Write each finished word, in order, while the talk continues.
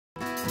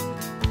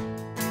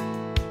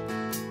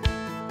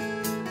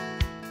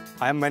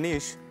I am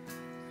Manish,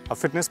 a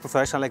fitness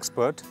professional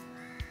expert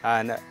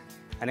and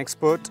an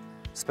expert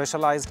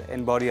specialized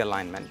in body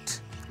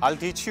alignment. I'll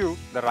teach you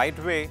the right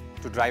way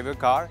to drive your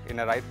car in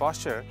a right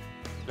posture.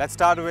 Let's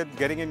start with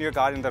getting in your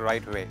car in the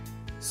right way.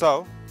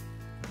 So,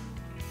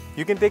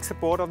 you can take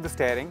support of the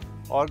steering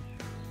or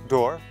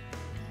door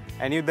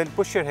and you then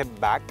push your hip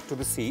back to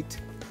the seat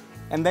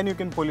and then you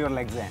can pull your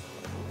legs in.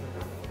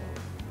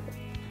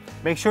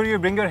 Make sure you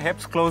bring your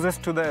hips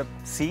closest to the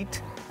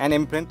seat and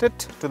imprint it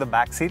to the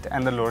back seat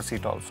and the lower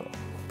seat also.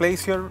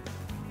 Place your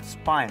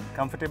spine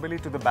comfortably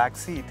to the back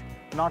seat,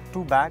 not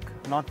too back,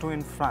 not too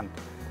in front.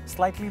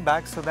 Slightly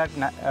back so that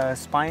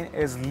spine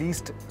is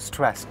least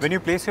stressed. When you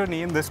place your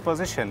knee in this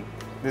position,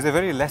 there's a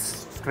very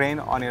less strain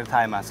on your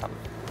thigh muscle.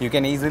 You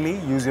can easily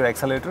use your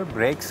accelerator,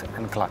 brakes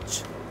and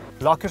clutch.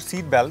 Lock your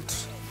seat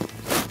belt.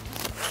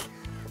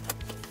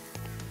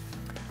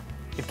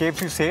 It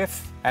keeps you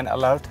safe and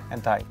alert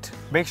and tight.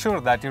 Make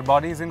sure that your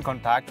body is in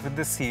contact with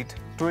the seat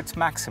to its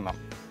maximum,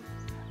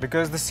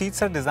 because the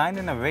seats are designed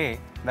in a way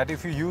that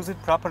if you use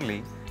it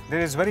properly, there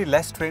is very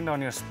less strain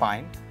on your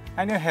spine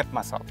and your hip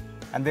muscle,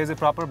 and there is a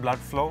proper blood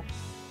flow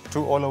to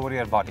all over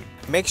your body.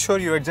 Make sure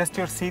you adjust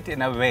your seat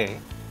in a way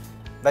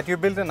that you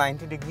build a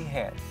 90-degree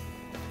hair.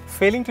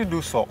 Failing to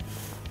do so,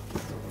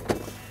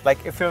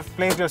 like if you've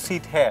placed your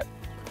seat here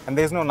and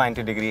there's no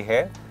 90-degree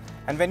hair,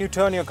 and when you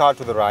turn your car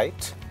to the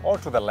right or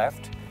to the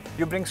left,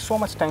 you bring so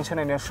much tension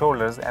in your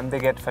shoulders and they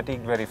get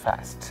fatigued very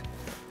fast.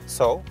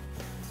 So,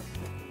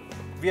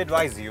 we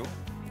advise you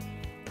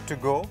to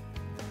go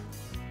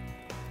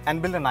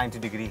and build a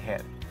 90-degree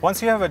hair.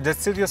 Once you have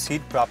adjusted your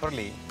seat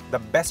properly, the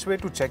best way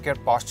to check your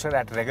posture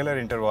at regular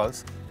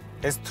intervals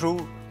is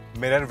through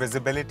mirror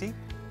visibility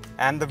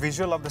and the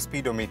visual of the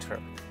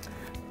speedometer.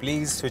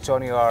 Please switch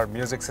on your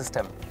music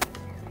system.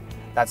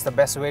 That's the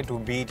best way to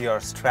beat your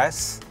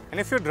stress.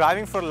 And if you're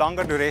driving for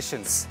longer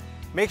durations,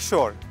 make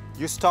sure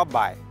you stop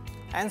by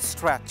and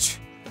stretch.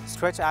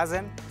 Stretch as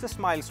in just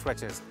mild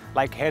stretches,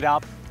 like head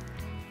up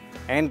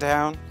and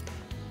down.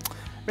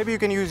 Maybe you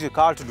can use your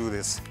car to do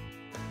this.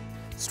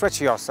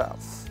 Stretch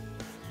yourself.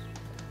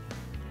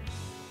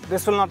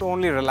 This will not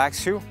only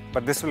relax you,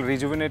 but this will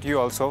rejuvenate you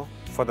also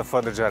for the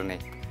further journey.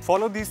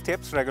 Follow these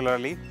tips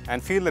regularly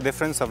and feel the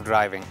difference of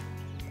driving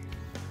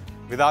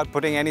without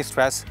putting any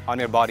stress on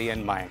your body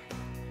and mind.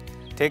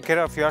 Take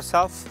care of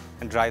yourself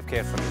and drive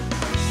carefully.